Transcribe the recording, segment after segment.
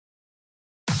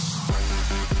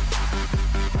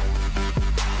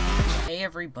Hey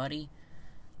everybody,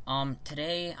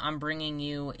 today I'm bringing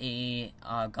you a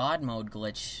God mode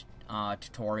glitch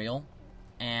tutorial,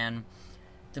 and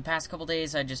the past couple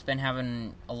days I've just been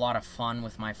having a lot of fun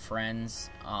with my friends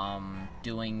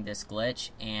doing this glitch,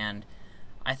 and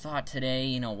I thought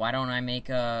today, why don't I make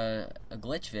a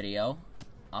glitch video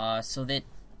so that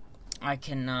I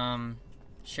can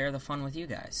share the fun with you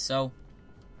guys. So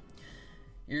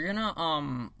you're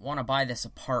gonna want to buy this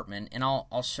apartment, and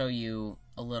I'll show you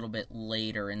a little bit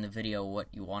later in the video what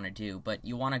you want to do. But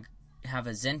you want to have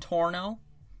a Zentorno,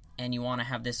 and you want to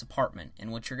have this apartment.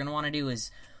 And what you're gonna want to do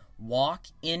is walk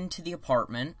into the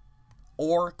apartment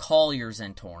or call your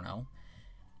Zentorno.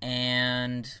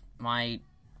 And my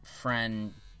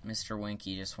friend Mr.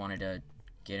 Winky just wanted to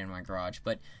get in my garage,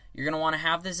 but you're gonna want to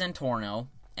have the Zentorno,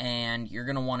 and you're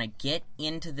gonna want to get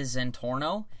into the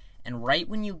Zentorno. And right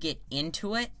when you get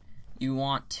into it, you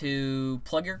want to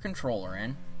plug your controller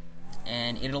in,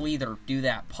 and it'll either do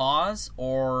that pause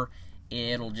or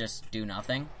it'll just do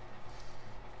nothing.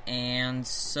 And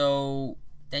so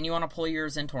then you want to pull your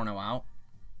Zentorno out,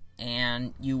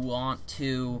 and you want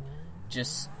to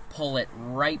just pull it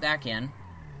right back in.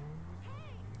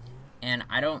 And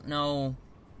I don't know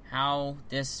how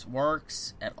this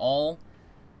works at all,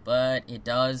 but it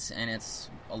does, and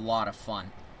it's a lot of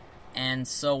fun. And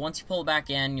so once you pull it back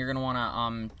in, you're going to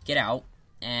want to get out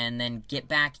and then get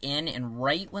back in, and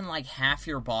right when like half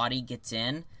your body gets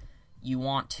in, you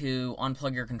want to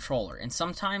unplug your controller. And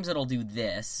sometimes it'll do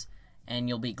this and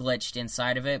you'll be glitched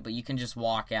inside of it, but you can just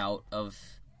walk out of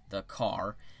the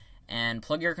car and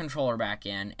plug your controller back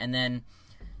in. And then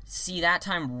see, that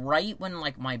time right when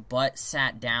like my butt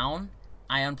sat down,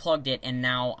 I unplugged it, and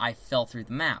now I fell through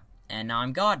the map, and now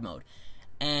I'm God mode.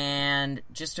 And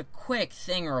just a quick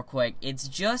thing real quick, it's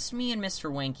just me and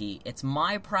Mr. Winky. It's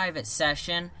my private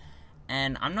session,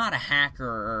 and I'm not a hacker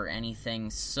or anything,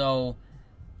 so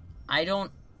I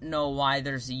don't know why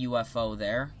there's a UFO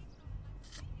there.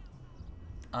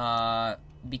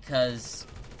 Because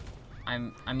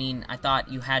I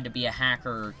thought you had to be a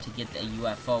hacker to get the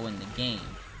UFO in the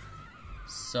game.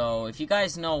 So if you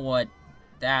guys know what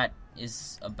that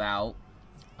is about,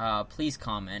 please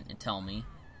comment and tell me.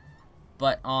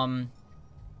 But,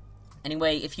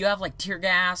 anyway, if you have, like, tear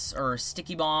gas or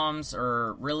sticky bombs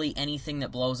or really anything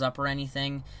that blows up or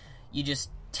anything, you just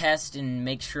test and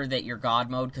make sure that you're God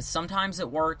mode, because sometimes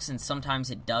it works and sometimes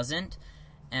it doesn't.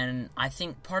 And I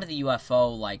think part of the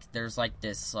UFO, like, there's, like,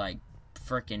 this, like,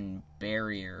 frickin'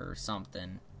 barrier or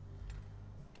something.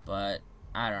 But,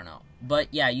 I don't know. But,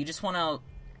 yeah, you just want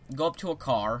to go up to a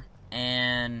car,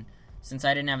 and since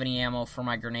I didn't have any ammo for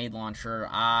my grenade launcher,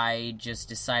 I just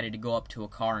decided to go up to a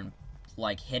car and,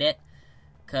 like, hit it.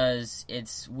 Because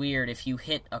it's weird, if you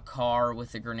hit a car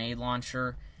with a grenade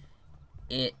launcher,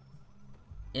 it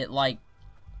like,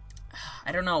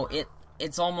 I don't know,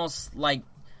 it's almost like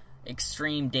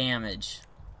extreme damage.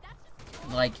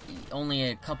 Like,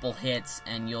 only a couple hits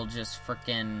and you'll just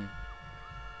frickin',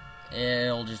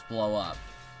 it'll just blow up.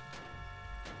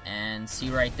 And see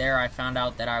right there, I found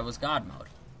out that I was God mode.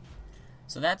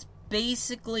 So that's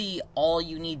basically all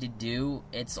you need to do.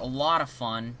 It's a lot of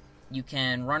fun. You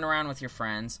can run around with your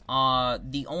friends.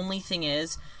 The only thing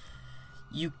is,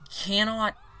 you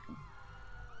cannot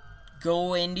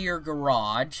go into your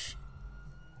garage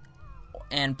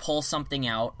and pull something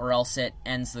out, or else it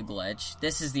ends the glitch.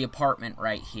 This is the apartment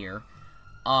right here.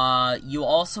 You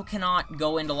also cannot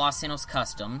go into Los Angeles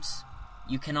Customs.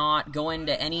 You cannot go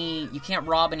into any, you can't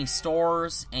rob any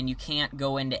stores, and you can't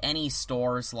go into any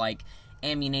stores like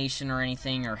ammunition or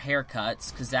anything, or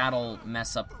haircuts, because that'll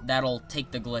mess up, that'll take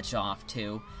the glitch off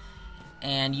too.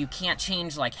 And you can't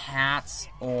change like hats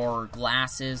or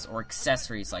glasses or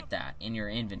accessories like that in your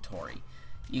inventory.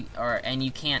 And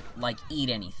you can't like eat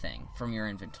anything from your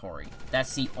inventory.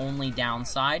 That's the only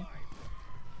downside.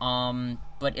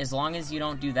 But as long as you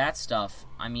don't do that stuff,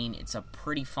 I mean, it's a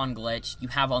pretty fun glitch. You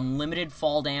have unlimited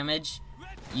fall damage.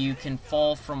 You can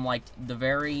fall from like the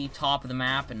very top of the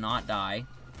map and not die.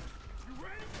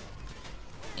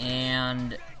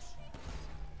 And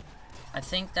I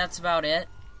think that's about it.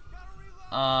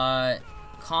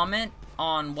 Comment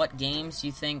on what games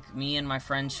you think me and my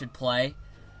friends should play.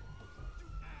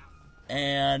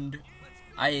 And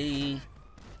I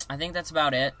think that's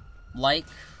about it. Like,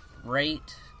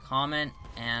 rate, comment,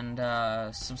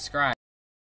 and subscribe.